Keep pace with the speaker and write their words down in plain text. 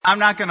I'm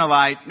not going to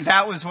lie,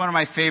 that was one of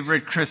my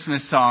favorite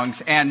Christmas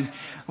songs. And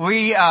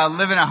we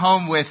live in a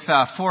home with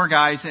 4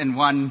 guys and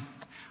one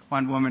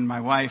woman, my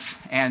wife.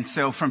 And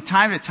so from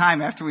time to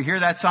time, after we hear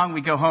that song,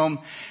 we go home,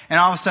 and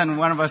all of a sudden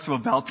one of us will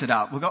belt it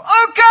out. We'll go,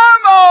 "Oh,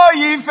 come all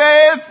ye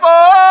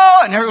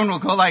faithful!" And everyone will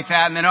go like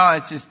that. And then, "Oh,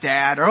 it's just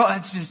Dad," or "Oh,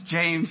 it's just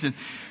James." And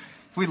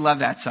we love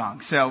that song.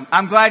 So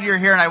I'm glad you're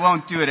here, and I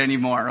won't do it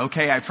anymore.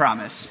 Okay, I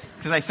promise.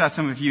 Because I saw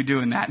some of you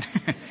doing that.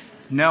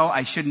 No,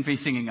 I shouldn't be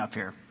singing up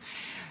here.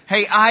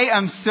 Hey, I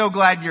am so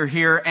glad you're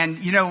here.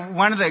 And you know,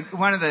 one of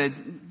the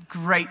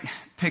great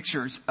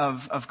pictures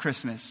of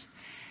Christmas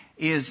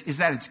is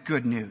that it's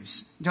good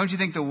news. Don't you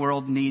think the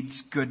world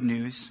needs good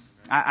news?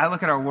 I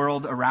look at our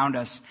world around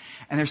us,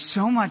 and there's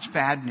so much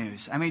bad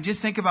news. I mean,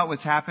 just think about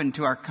what's happened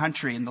to our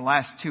country in the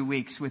last 2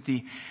 weeks with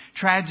the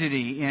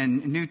tragedy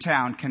in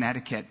Newtown,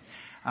 Connecticut.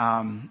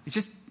 It's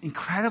just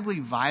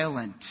incredibly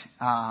violent.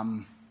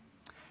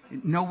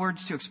 No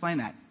words to explain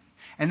that.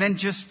 And then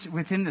just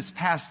within this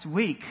past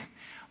week,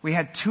 we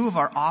had 2 of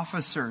our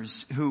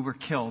officers who were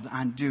killed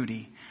on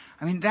duty.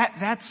 I mean, that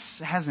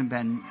hasn't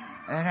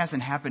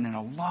happened in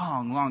a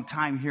long, long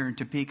time here in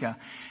Topeka.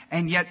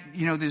 And yet,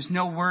 you know, there's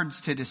no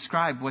words to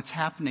describe what's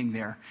happening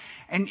there.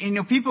 And, you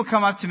know, people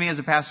come up to me as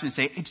a pastor and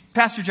say,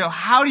 "Pastor Joe,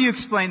 how do you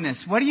explain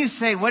this? What do you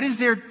say? What is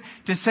there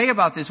to say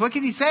about this? What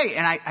can you say?"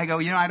 And I go,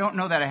 you know, I don't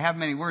know that I have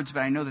many words,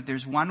 but I know that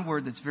there's one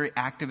word that's very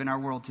active in our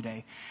world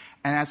today.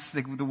 And that's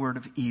the word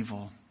of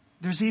evil.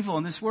 There's evil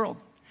in this world.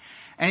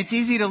 And it's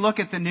easy to look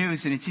at the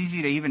news, and it's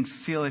easy to even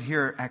feel it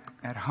here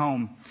at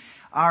home.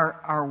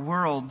 Our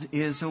world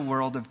is a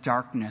world of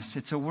darkness.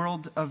 It's a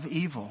world of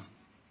evil.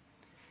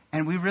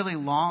 And we really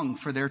long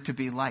for there to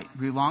be light.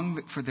 We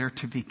long for there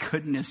to be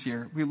goodness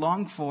here. We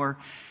long for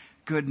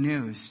good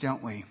news,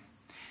 don't we?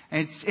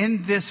 And it's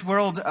in this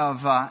world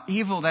of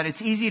evil that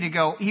it's easy to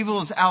go,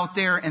 evil is out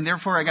there, and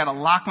therefore I got to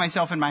lock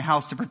myself in my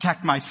house to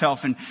protect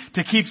myself and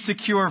to keep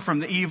secure from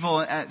the evil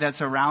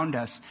that's around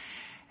us.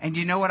 And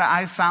you know what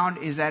I've found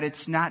is that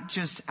it's not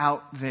just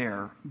out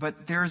there,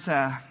 but there's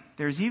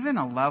even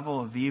a level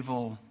of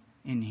evil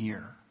in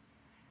here,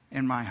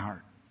 in my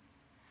heart.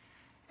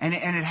 And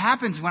it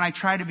happens when I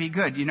try to be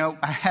good. You know,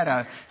 I had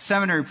a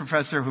seminary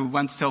professor who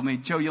once told me,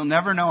 "Joe, you'll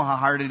never know how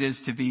hard it is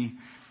to be,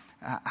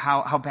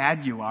 how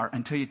bad you are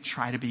until you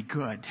try to be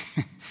good."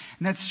 And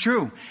that's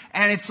true.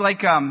 And it's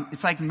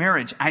like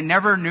marriage. I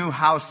never knew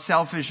how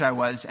selfish I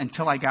was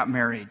until I got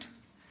married.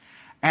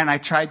 And I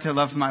tried to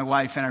love my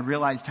wife, and I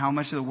realized how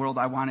much of the world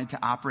I wanted to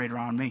operate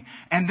around me.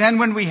 And then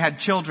when we had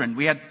children,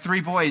 we had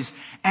 3 boys,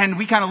 and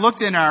we kind of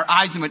looked in our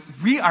eyes and went,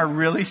 we are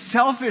really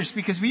selfish,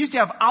 because we used to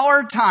have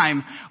our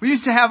time. We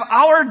used to have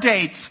our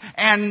dates,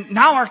 and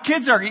now our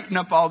kids are eating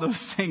up all those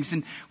things.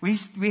 And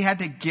we had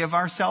to give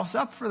ourselves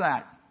up for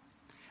that.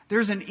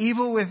 There's an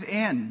evil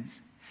within.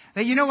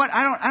 That, you know what,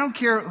 I don't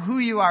care who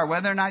you are,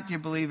 whether or not you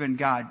believe in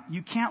God.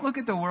 You can't look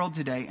at the world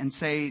today and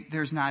say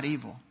there's not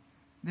evil.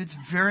 It's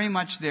very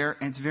much there,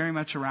 and it's very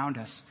much around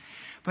us.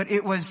 But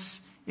it was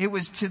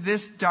to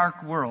this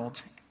dark world,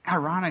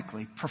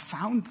 ironically,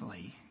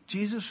 profoundly,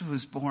 Jesus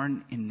was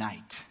born in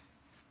night.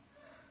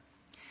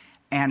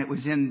 And it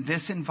was in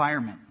this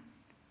environment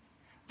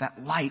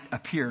that light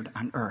appeared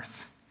on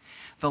earth.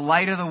 The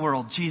light of the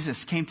world,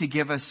 Jesus, came to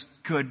give us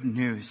good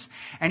news.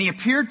 And he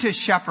appeared to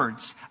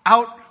shepherds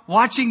out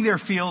watching their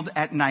field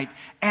at night.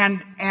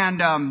 And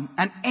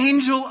an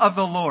angel of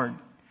the Lord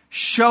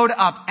showed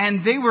up,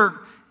 and they were...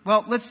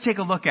 Well, let's take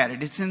a look at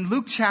it. It's in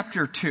Luke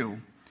chapter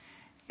 2.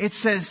 It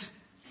says,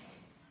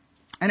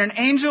 "And an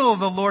angel of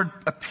the Lord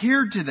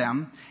appeared to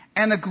them,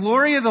 and the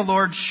glory of the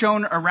Lord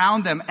shone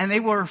around them, and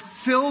they were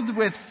filled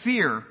with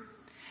fear.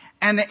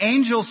 And the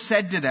angel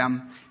said to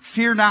them,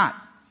 'Fear not,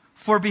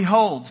 for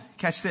behold,'"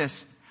 catch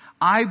this,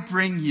 "'I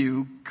bring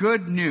you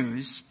good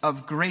news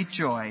of great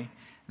joy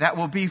that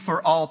will be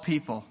for all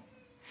people.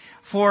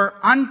 For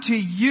unto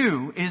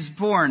you is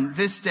born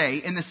this day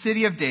in the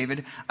city of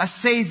David a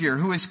Savior,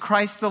 who is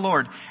Christ the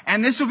Lord.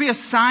 And this will be a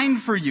sign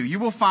for you. You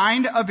will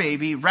find a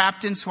baby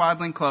wrapped in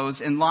swaddling clothes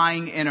and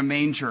lying in a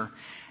manger.'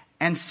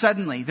 And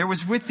suddenly there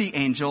was with the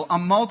angel a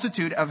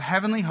multitude of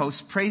heavenly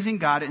hosts praising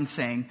God and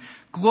saying,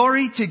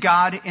 'Glory to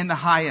God in the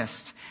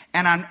highest,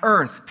 and on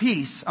earth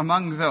peace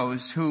among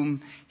those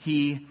whom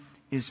he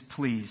is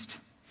pleased.'"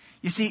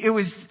 You see, it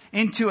was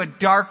into a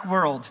dark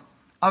world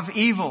of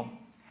evil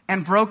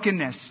and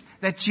brokenness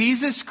that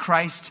Jesus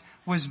Christ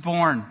was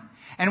born.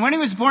 And when he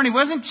was born, he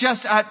wasn't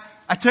just a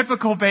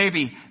typical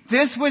baby.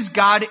 This was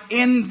God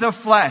in the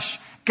flesh.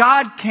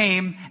 God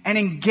came and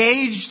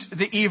engaged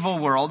the evil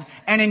world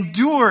and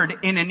endured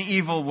in an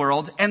evil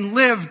world and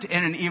lived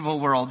in an evil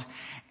world.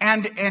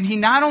 And he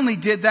not only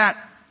did that,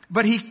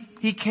 but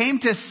he came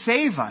to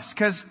save us,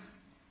 because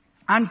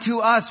unto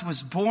us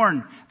was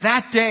born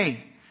that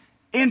day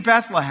in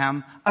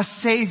Bethlehem a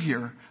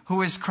Savior,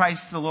 who is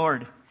Christ the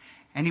Lord.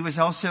 And he was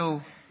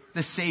also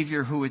the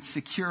Savior who would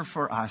secure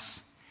for us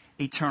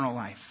eternal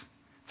life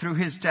through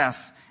his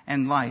death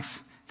and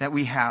life that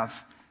we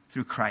have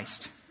through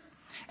Christ.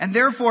 And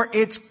therefore,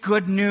 it's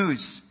good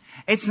news.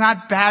 It's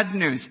not bad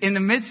news. In the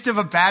midst of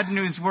a bad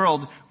news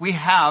world, we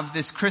have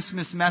this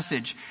Christmas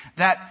message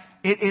that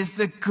it is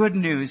the good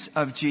news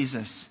of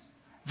Jesus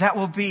that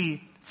will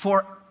be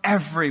for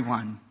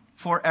everyone,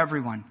 for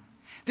everyone.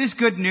 This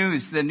good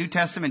news, the New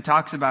Testament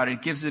talks about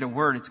it, gives it a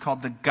word. It's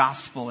called the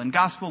gospel. And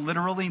gospel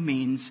literally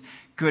means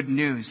good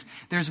news.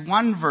 There's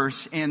one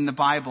verse in the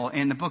Bible,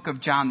 in the book of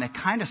John, that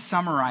kind of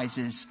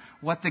summarizes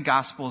what the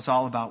gospel is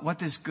all about, what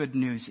this good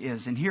news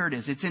is. And here it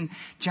is. It's in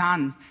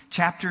John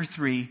chapter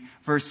 3,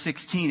 verse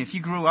 16. If you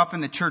grew up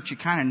in the church, you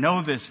kind of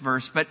know this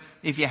verse, but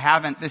if you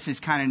haven't, this is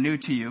kind of new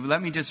to you.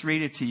 Let me just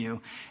read it to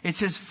you. It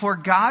says, "For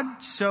God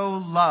so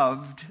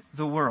loved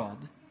the world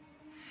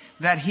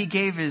that he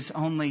gave his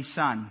only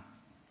Son,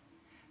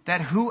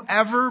 that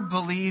whoever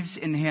believes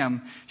in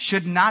him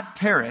should not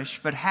perish,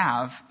 but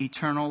have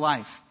eternal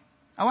life."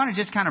 I want to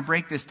just kind of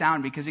break this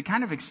down because it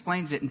kind of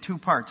explains it in two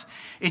parts.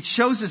 It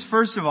shows us,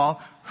 first of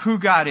all, who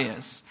God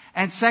is.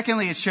 And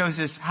secondly, it shows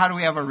us how do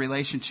we have a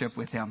relationship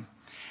with him.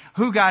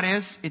 Who God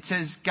is, it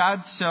says,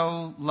 God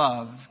so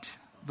loved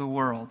the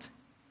world.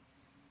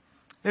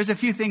 There's a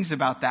few things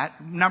about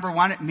that. Number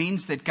one, it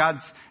means that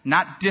God's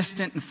not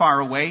distant and far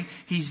away.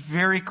 He's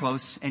very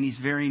close and he's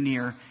very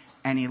near,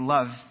 and he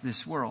loves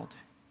this world.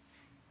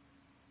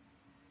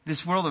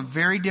 This world of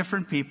very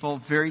different people,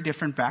 very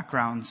different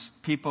backgrounds,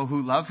 people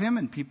who love him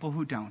and people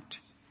who don't.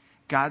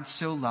 God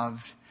so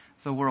loved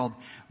the world,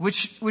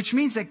 which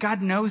means that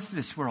God knows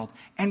this world.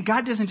 And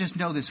God doesn't just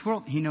know this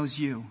world, he knows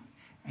you.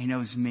 He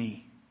knows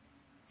me.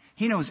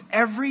 He knows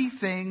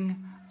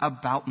everything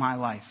about my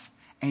life.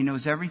 And he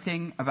knows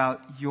everything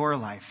about your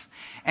life.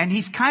 And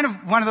he's kind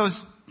of one of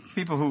those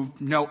people who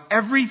know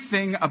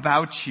everything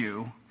about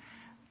you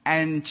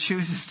and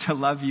chooses to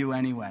love you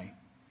anyway.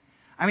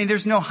 I mean,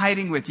 there's no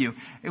hiding with you,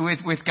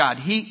 with God.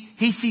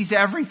 He sees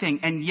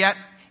everything. And yet,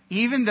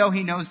 even though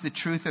he knows the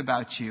truth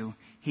about you,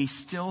 he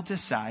still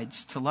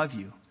decides to love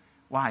you.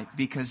 Why?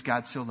 Because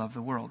God so loved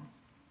the world.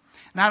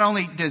 Not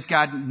only does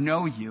God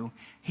know you,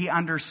 he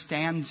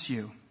understands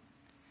you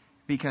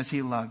because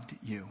he loved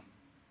you.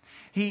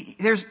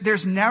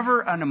 There's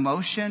never an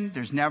emotion,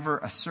 there's never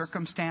a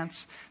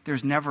circumstance,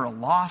 there's never a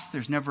loss,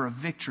 there's never a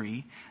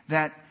victory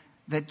that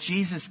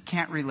Jesus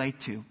can't relate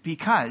to,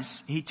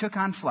 because he took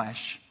on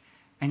flesh.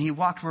 And he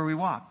walked where we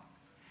walk.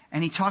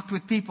 And he talked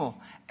with people.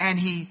 And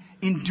he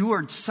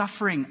endured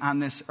suffering on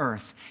this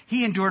earth.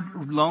 He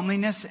endured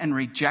loneliness and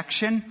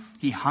rejection.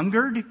 He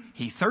hungered.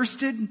 He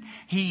thirsted.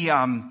 He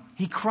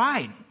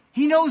cried.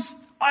 He knows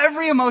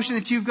every emotion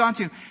that you've gone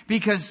through.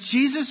 Because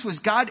Jesus was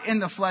God in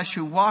the flesh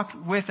who walked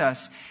with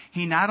us.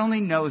 He not only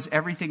knows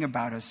everything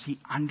about us, he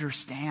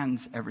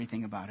understands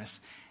everything about us.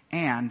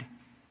 And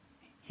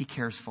he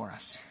cares for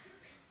us.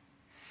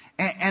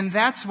 And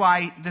that's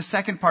why the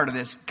second part of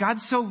this, God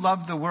so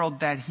loved the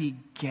world that he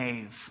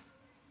gave.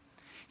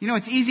 You know,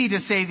 it's easy to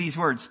say these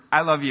words,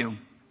 I love you,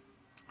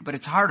 but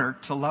it's harder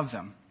to love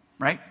them,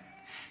 right?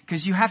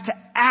 Because you have to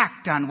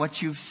act on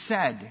what you've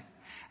said.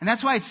 And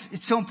that's why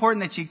it's so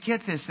important that you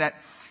get this, that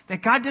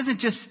God doesn't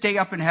just stay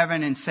up in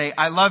heaven and say,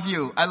 I love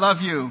you, I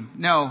love you.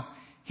 No,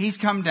 he's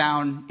come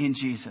down in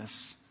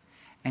Jesus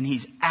and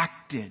he's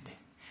acted.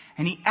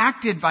 And he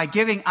acted by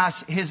giving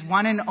us his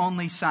one and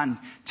only Son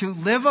to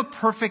live a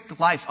perfect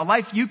life, a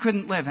life you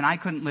couldn't live and I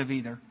couldn't live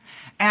either.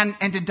 And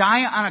to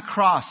die on a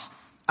cross,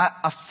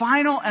 a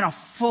final and a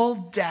full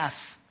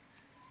death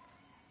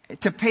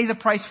to pay the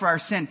price for our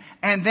sin.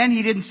 And then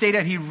he didn't say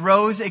that, he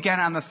rose again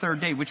on the third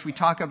day, which we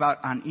talk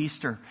about on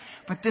Easter.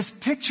 But this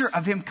picture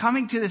of him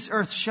coming to this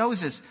earth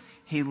shows us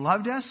he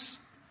loved us,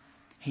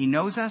 he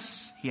knows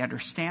us, he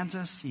understands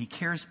us, he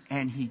cares,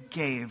 and he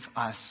gave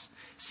us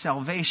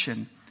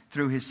salvation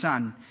through his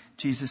Son,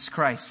 Jesus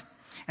Christ.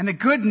 And the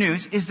good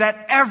news is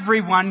that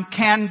everyone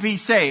can be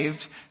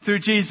saved through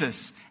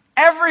Jesus.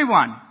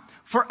 Everyone.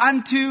 For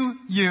unto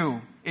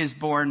you is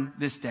born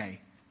this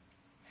day.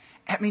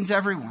 That means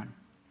everyone.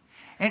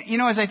 And you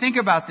know, as I think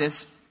about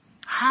this,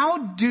 how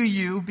do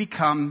you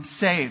become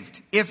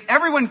saved? If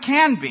everyone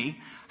can be,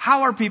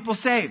 how are people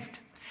saved?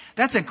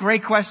 That's a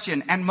great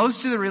question. And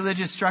most of the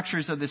religious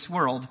structures of this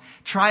world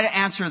try to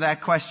answer that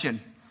question.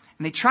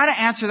 And they try to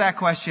answer that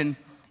question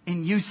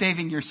in you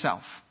saving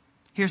yourself.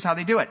 Here's how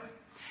they do it.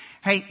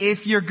 Hey,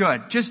 if you're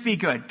good, just be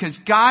good. Because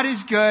God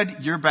is good,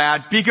 you're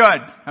bad, be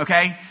good.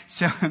 Okay?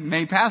 So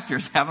many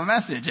pastors have a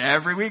message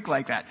every week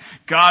like that.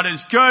 God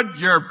is good,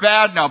 you're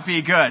bad, now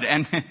be good.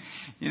 And,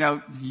 you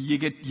know, you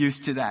get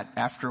used to that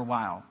after a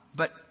while.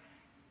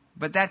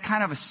 But that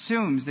kind of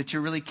assumes that you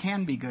really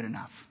can be good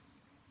enough.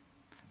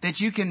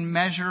 That you can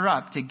measure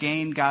up to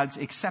gain God's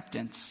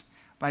acceptance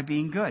by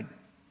being good.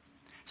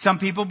 Some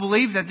people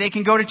believe that they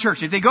can go to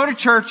church. If they go to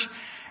church,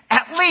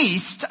 at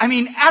least,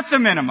 at the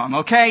minimum,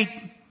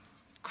 okay?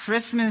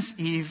 Christmas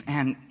Eve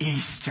and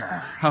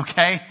Easter,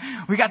 okay?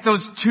 We got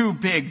those two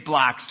big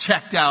blocks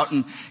checked out,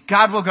 and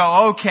God will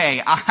go,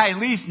 okay, I at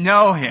least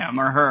know him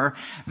or her.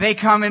 They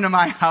come into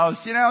my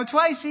house,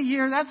 twice a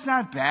year. That's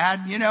not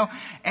bad,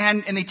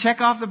 and they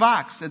check off the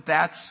box that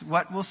that's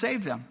what will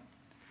save them.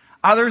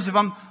 Others of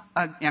them,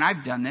 and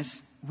I've done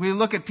this, we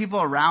look at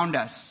people around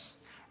us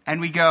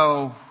and we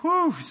go,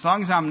 whew, as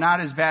long as I'm not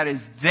as bad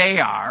as they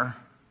are,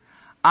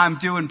 I'm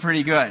doing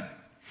pretty good.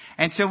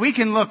 And so we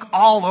can look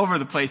all over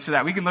the place for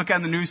that. We can look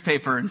on the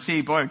newspaper and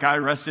see, boy, a guy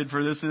arrested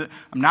for this. I'm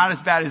not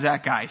as bad as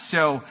that guy.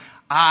 So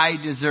I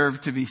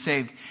deserve to be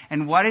saved.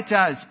 And what it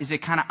does is it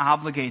kind of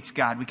obligates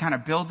God. We kind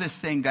of build this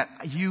thing that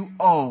you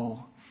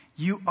owe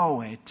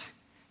it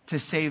to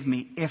save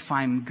me if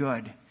I'm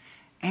good.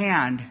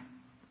 And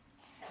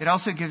it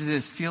also gives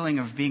this feeling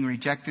of being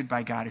rejected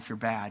by God if you're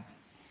bad.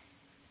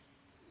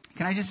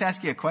 Can I just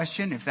ask you a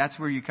question if that's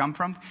where you come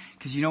from?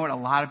 Because you know what? A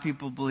lot of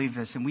people believe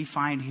this. And we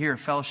find here,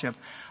 Fellowship,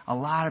 a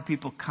lot of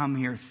people come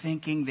here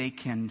thinking they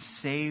can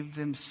save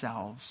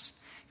themselves,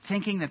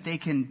 thinking that they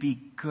can be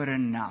good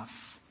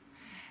enough.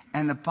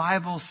 And the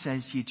Bible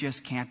says you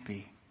just can't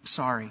be.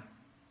 Sorry.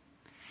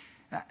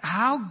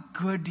 How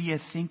good do you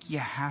think you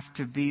have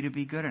to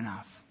be good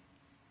enough?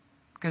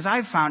 Because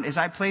I've found, as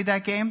I played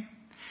that game,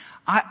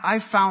 I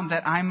found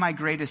that I'm my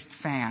greatest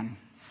fan.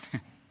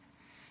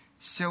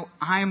 So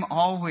I'm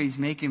always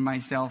making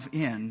myself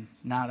in,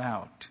 not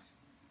out.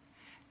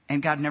 And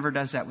God never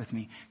does that with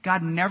me.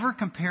 God never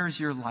compares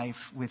your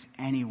life with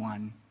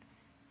anyone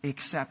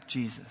except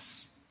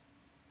Jesus.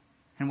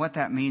 And what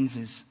that means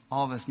is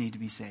all of us need to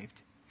be saved.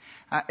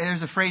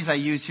 There's a phrase I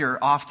use here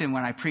often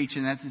when I preach,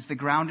 and that's the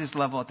ground is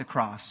level at the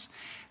cross.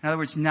 In other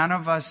words, none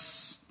of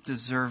us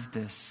deserve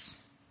this.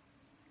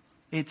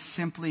 It's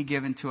simply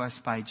given to us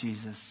by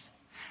Jesus.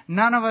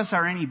 None of us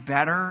are any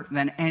better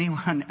than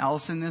anyone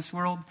else in this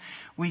world.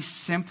 We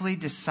simply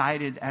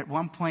decided at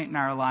one point in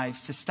our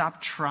lives to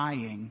stop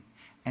trying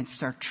and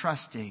start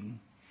trusting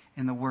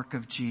in the work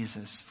of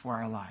Jesus for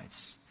our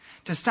lives.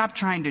 To stop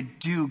trying to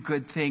do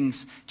good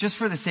things just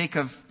for the sake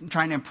of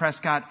trying to impress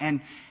God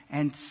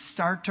and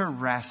start to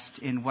rest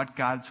in what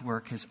God's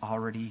work has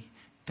already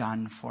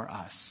done for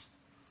us.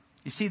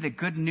 You see, the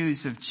good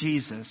news of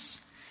Jesus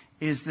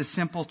is the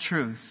simple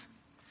truth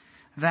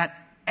that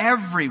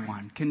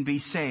everyone can be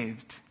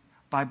saved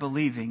by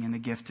believing in the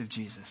gift of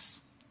Jesus.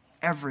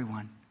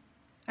 Everyone.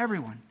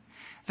 Everyone.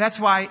 That's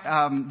why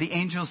the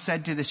angels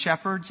said to the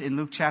shepherds in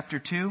Luke chapter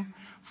 2,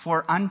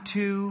 "For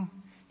unto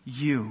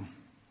you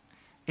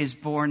is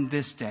born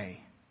this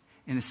day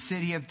in the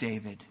city of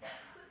David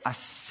a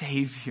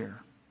Savior."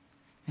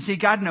 You see,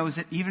 God knows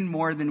it even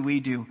more than we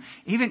do.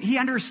 Even He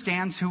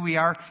understands who we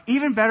are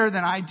even better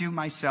than I do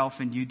myself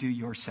and you do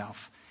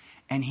yourself.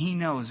 And He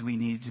knows we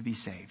needed to be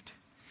saved.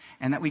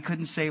 And that we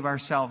couldn't save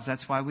ourselves.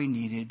 That's why we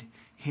needed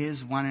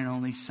His one and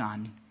only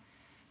Son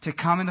to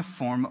come in the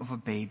form of a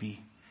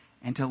baby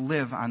and to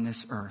live on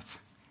this earth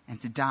and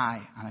to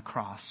die on a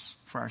cross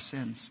for our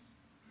sins.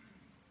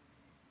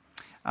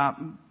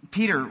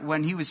 Peter,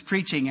 when he was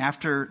preaching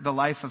after the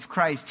life of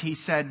Christ, he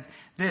said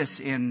this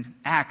in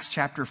Acts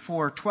chapter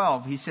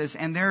 4:12. He says,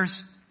 "And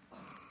there's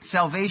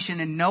salvation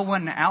in no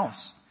one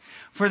else,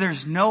 for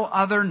there's no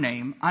other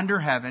name under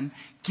heaven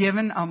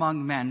given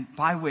among men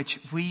by which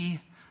we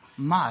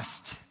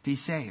must be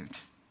saved."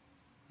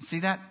 You see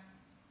that?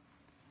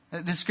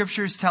 The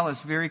scriptures tell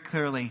us very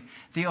clearly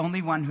the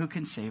only one who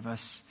can save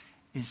us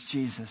is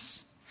Jesus.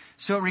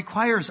 So it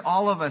requires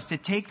all of us to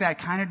take that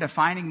kind of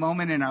defining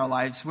moment in our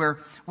lives where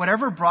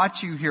whatever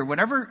brought you here,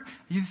 whatever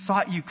you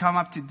thought you come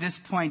up to this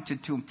point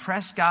to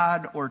impress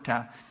God or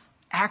to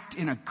act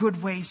in a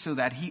good way so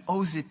that He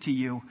owes it to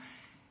you,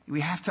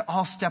 we have to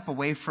all step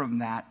away from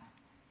that.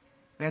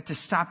 We have to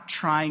stop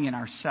trying in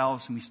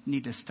ourselves, and we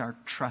need to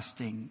start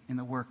trusting in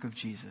the work of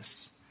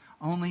Jesus.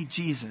 Only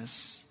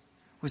Jesus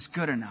was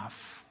good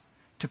enough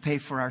to pay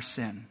for our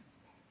sin.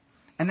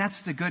 And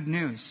that's the good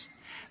news.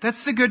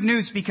 That's the good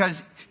news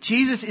because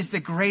Jesus is the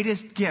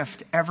greatest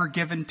gift ever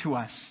given to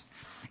us.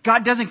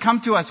 God doesn't come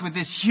to us with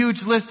this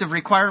huge list of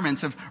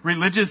requirements of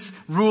religious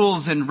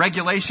rules and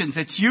regulations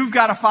that you've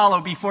got to follow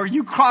before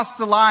you cross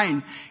the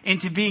line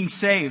into being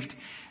saved.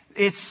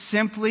 It's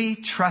simply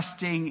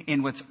trusting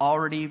in what's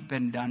already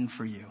been done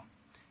for you.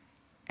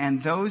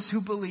 And those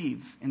who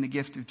believe in the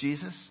gift of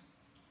Jesus,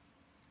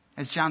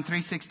 as John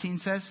 3:16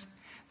 says,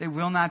 they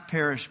will not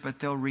perish, but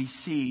they'll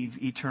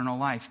receive eternal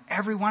life.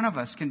 Every one of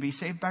us can be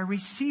saved by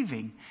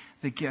receiving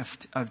the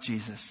gift of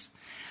Jesus.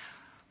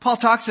 Paul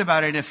talks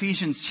about it in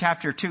Ephesians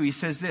chapter 2. He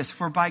says this,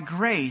 "For by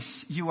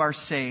grace you are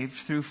saved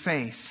through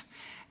faith.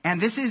 And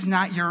this is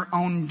not your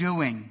own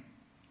doing.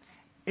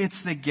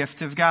 It's the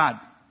gift of God."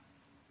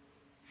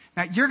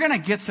 Now, you're going to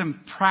get some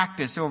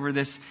practice over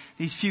these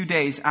few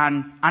days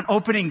on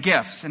opening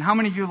gifts. And how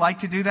many of you like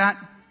to do that?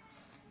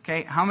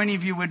 Okay, how many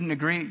of you wouldn't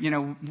agree,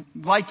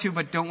 like to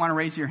but don't want to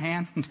raise your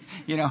hand?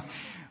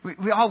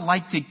 We all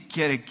like to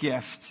get a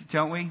gift,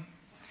 don't we?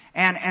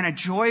 And a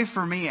joy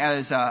for me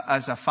as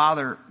a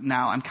father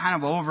now, I'm kind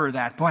of over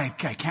that. Boy,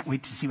 I can't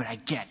wait to see what I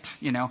get,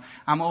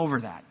 I'm over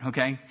that,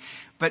 okay?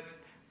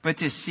 But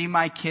to see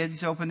my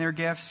kids open their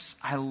gifts,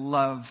 I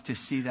love to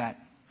see that.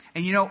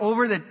 And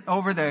over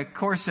the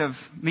course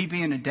of me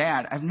being a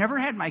dad, I've never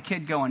had my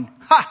kid going,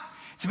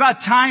 it's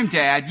about time,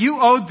 Dad, you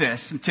owed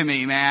this to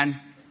me,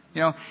 man.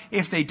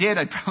 If they did,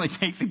 I'd probably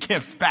take the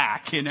gift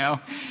back,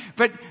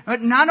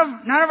 But none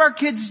of our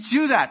kids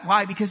do that.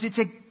 Why? Because it's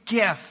a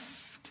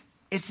gift.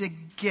 It's a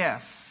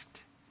gift.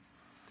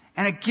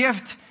 And a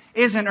gift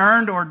isn't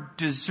earned or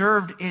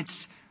deserved.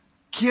 It's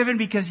given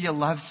because you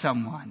love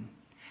someone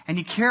and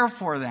you care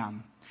for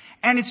them.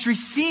 And it's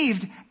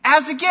received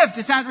as a gift.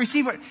 It's not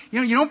received.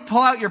 You don't pull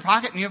out your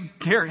pocket and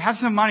here, have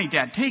some money,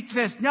 Dad. Take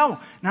this. No,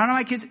 none of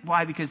my kids.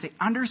 Why? Because they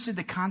understood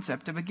the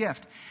concept of a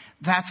gift.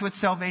 That's what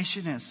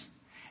salvation is.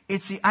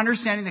 It's the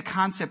understanding the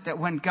concept that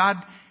when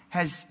God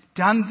has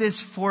done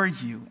this for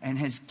you and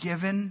has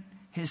given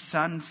his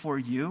son for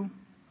you,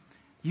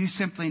 you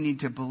simply need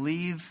to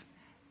believe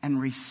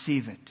and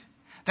receive it.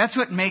 That's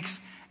what makes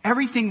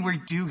everything we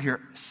do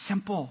here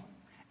simple.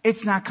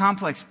 It's not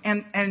complex.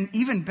 And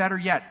even better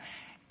yet,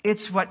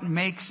 it's what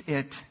makes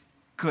it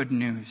good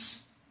news.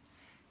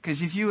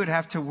 Because if you would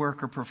have to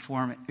work or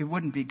perform it, it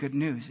wouldn't be good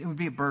news. It would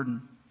be a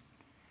burden.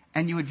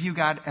 And you would view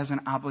God as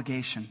an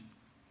obligation.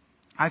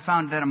 I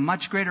found that a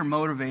much greater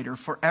motivator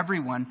for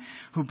everyone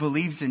who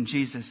believes in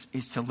Jesus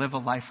is to live a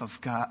life of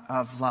God,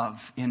 of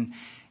love, in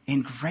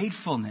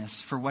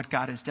gratefulness for what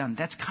God has done.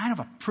 That's kind of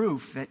a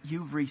proof that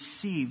you've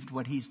received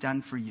what he's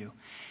done for you.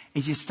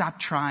 Is you stop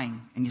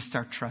trying and you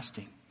start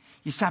trusting.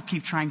 You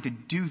keep trying to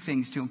do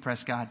things to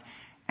impress God,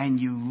 and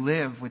you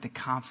live with the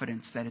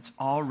confidence that it's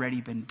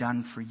already been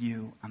done for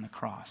you on the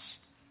cross.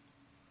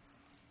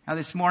 Now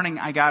this morning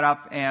I got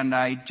up and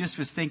I just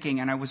was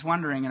thinking and I was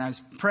wondering and I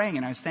was praying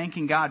and I was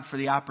thanking God for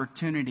the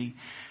opportunity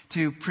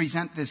to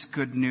present this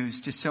good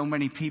news to so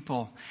many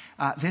people.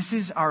 This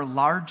is our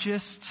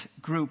largest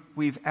group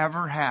we've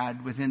ever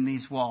had within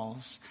these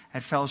walls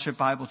at Fellowship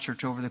Bible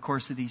Church over the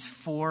course of these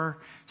 4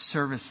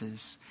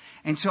 services.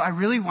 And so I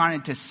really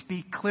wanted to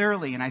speak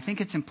clearly, and I think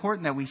it's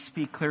important that we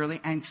speak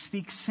clearly and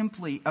speak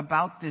simply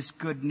about this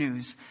good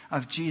news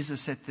of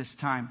Jesus at this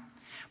time.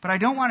 But I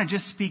don't want to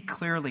just speak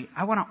clearly.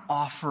 I want to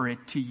offer it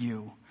to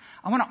you.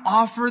 I want to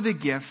offer the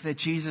gift that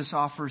Jesus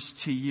offers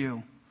to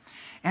you.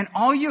 And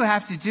all you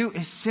have to do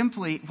is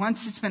simply,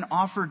 once it's been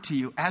offered to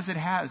you, as it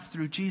has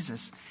through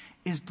Jesus,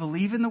 is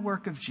believe in the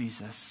work of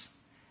Jesus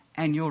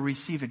and you'll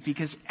receive it.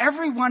 Because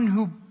everyone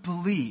who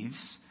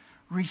believes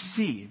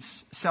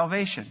receives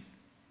salvation.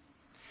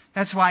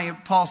 That's why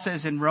Paul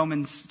says in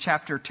Romans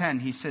chapter 10,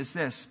 he says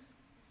this: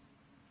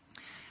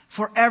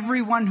 for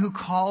everyone who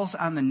calls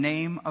on the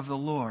name of the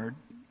Lord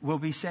will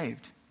be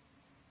saved.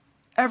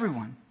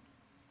 Everyone.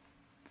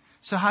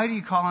 So how do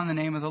you call on the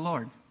name of the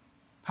Lord?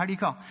 How do you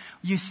call?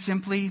 You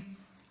simply,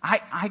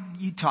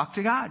 you talk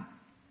to God.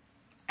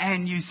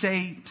 And you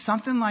say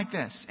something like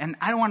this. And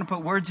I don't want to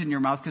put words in your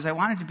mouth because I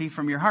want it to be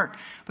from your heart.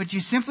 But you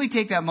simply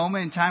take that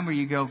moment in time where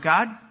you go,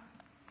 God,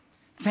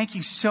 thank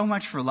you so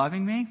much for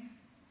loving me.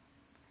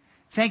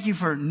 Thank you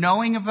for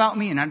knowing about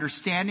me and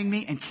understanding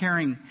me and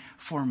caring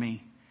for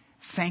me.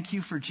 Thank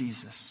you for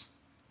Jesus.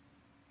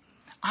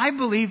 I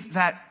believe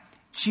that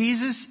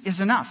Jesus is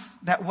enough.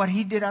 That what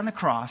he did on the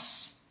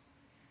cross,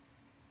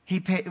 he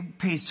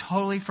pays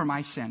totally for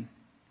my sin.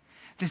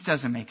 This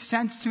doesn't make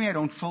sense to me. I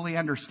don't fully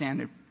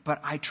understand it,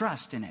 but I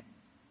trust in it.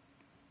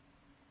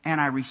 And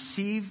I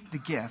receive the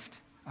gift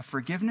of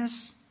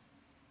forgiveness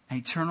and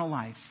eternal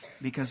life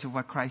because of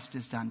what Christ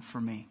has done for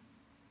me.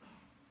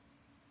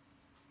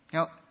 You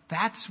know,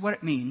 that's what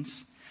it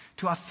means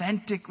to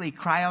authentically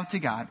cry out to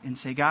God and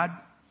say, God,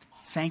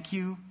 thank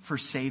you for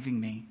saving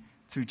me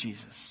through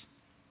Jesus.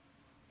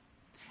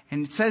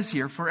 And it says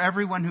here, for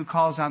everyone who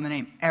calls on the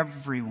name,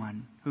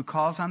 everyone who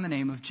calls on the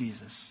name of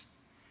Jesus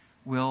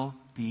will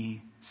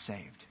be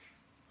saved.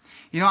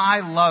 You know, I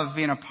love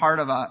being a part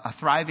of a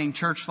thriving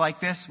church like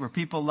this where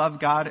people love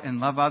God and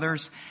love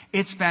others.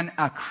 It's been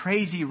a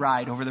crazy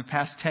ride over the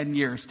past 10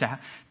 years to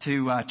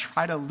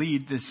try to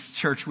lead this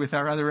church with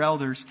our other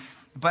elders.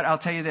 But I'll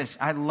tell you this,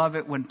 I love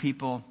it when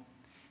people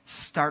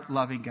start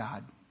loving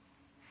God.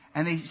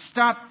 And they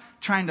stop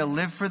trying to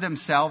live for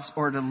themselves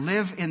or to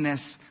live in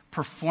this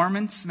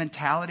performance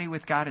mentality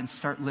with God and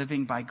start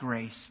living by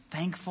grace,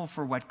 thankful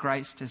for what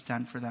Christ has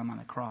done for them on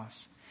the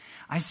cross.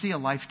 I see a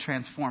life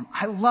transform.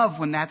 I love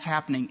when that's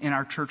happening in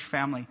our church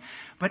family.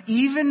 But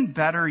even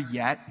better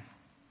yet,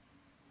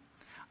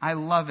 I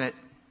love it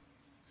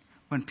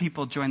when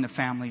people join the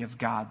family of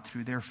God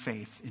through their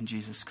faith in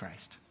Jesus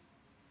Christ.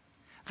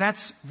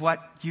 That's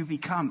what you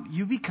become.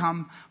 You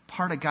become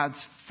part of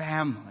God's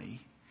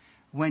family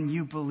when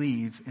you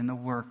believe in the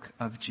work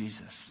of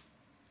Jesus.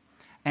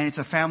 And it's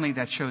a family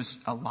that shows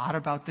a lot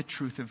about the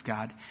truth of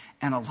God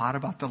and a lot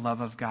about the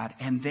love of God.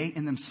 And they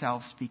in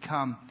themselves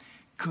become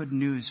good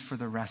news for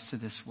the rest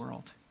of this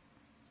world.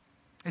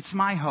 It's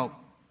my hope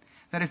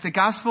that if the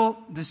gospel,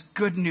 this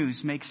good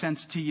news, makes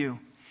sense to you,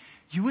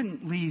 you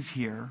wouldn't leave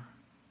here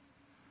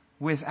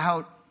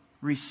without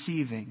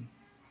receiving,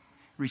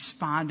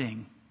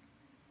 responding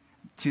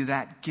to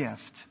that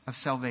gift of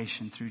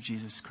salvation through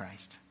Jesus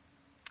Christ.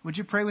 Would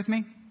you pray with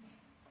me?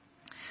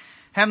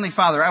 Heavenly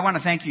Father, I want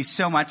to thank you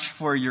so much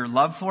for your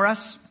love for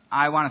us.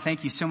 I want to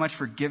thank you so much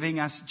for giving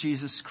us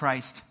Jesus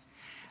Christ.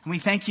 And we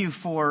thank you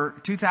for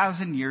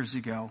 2,000 years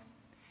ago,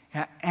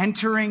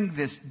 entering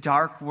this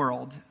dark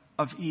world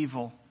of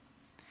evil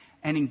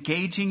and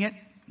engaging it,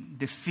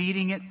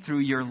 defeating it through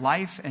your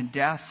life and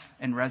death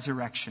and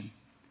resurrection.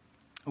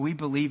 We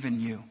believe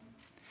in you.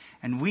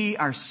 And we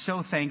are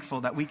so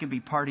thankful that we can be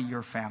part of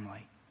your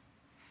family.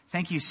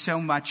 Thank you so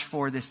much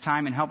for this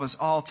time, and help us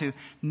all to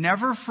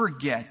never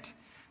forget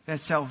that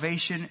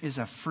salvation is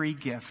a free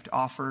gift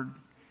offered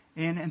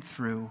in and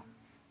through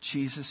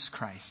Jesus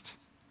Christ.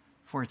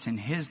 For it's in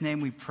his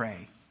name we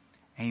pray.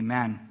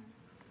 Amen.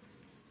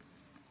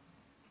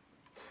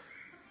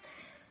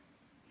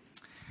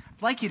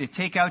 I'd like you to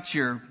take out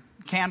your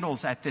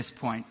candles at this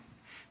point,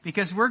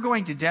 because we're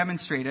going to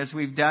demonstrate, as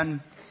we've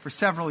done for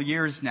several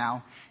years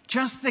now,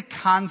 just the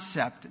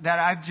concept that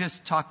I've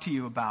just talked to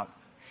you about.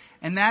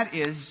 And that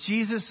is,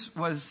 Jesus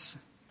was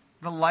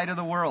the light of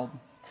the world,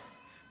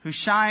 who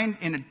shined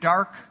in a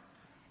dark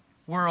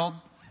world.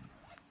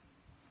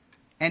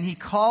 And he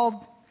called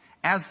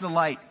as the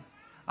light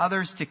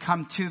others to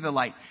come to the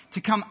light,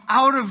 to come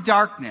out of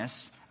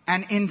darkness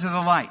and into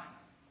the light.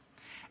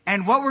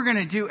 And what we're going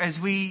to do as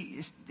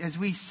we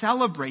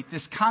celebrate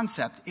this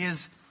concept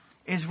is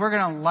we're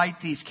going to light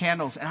these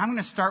candles. And I'm going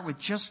to start with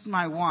just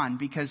my one,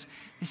 because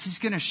this is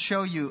going to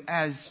show you,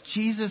 as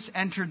Jesus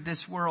entered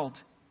this world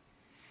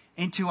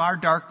into our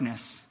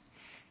darkness,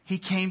 he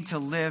came to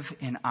live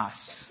in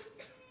us.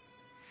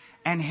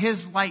 And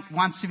his light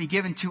wants to be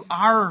given to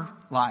our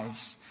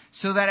lives,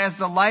 so that as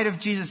the light of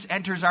Jesus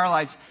enters our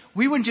lives,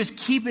 we wouldn't just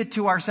keep it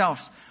to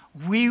ourselves.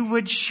 We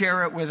would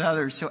share it with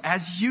others. So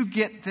as you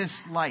get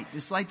this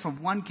light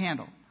from one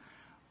candle,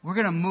 we're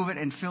going to move it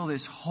and fill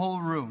this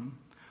whole room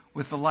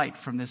with the light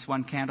from this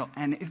one candle.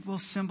 And it will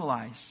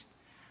symbolize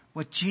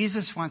what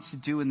Jesus wants to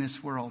do in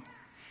this world.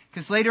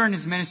 Because later in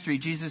his ministry,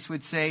 Jesus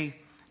would say,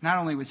 not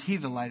only was he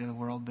the light of the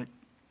world, but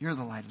you're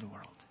the light of the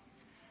world.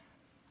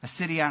 A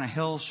city on a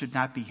hill should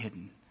not be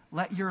hidden.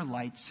 Let your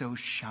light so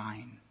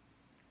shine.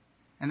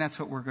 And that's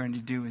what we're going to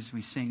do as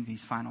we sing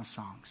these final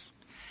songs.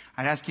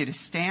 I'd ask you to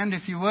stand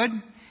if you would.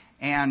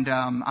 And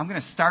I'm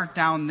going to start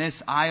down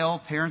this aisle.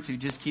 Parents, you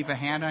just keep a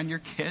hand on your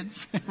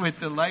kids with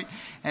the light.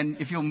 And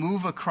if you'll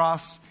move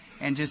across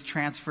and just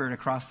transfer it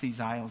across these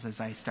aisles as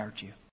I start you.